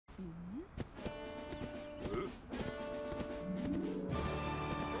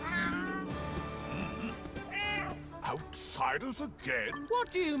Outsiders again?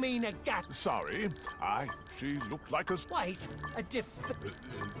 What do you mean a gat? Sorry, she looked like a... Wait,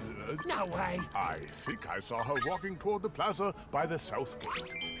 no way. I think I saw her walking toward the plaza by the south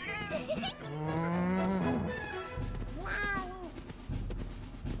gate.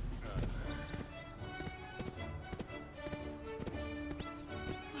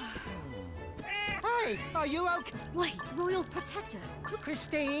 Hey, are you okay? Wait, Royal Protector.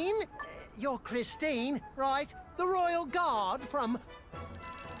 Christine? You're Christine, right? The Royal Guard from...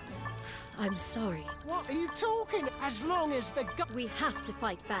 I'm sorry. What are you talking? As long as the We have to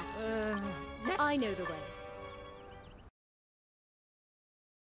fight back. Yeah. I know the way.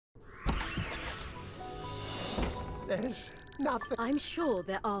 There's nothing... I'm sure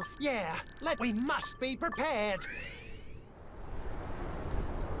there are... Yeah, we must be prepared.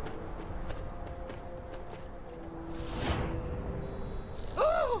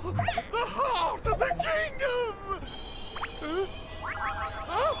 Oh, the heart of the kingdom!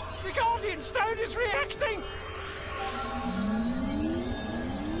 Oh, the Guardian Stone is reacting!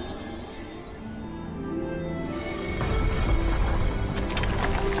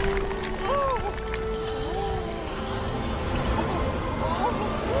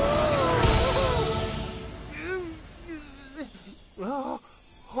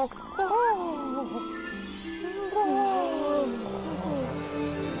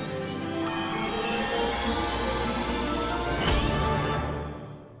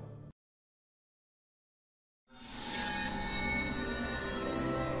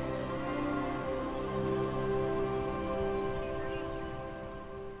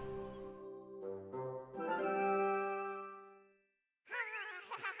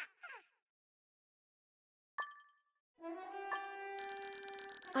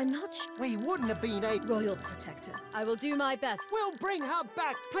 I'm not sure. We wouldn't have been able... Royal Protector. I will do my best. We'll bring her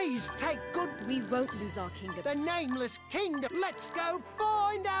back. Please take good... We won't lose our kingdom. The Nameless Kingdom. Let's go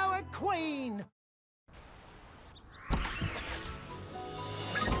find our queen.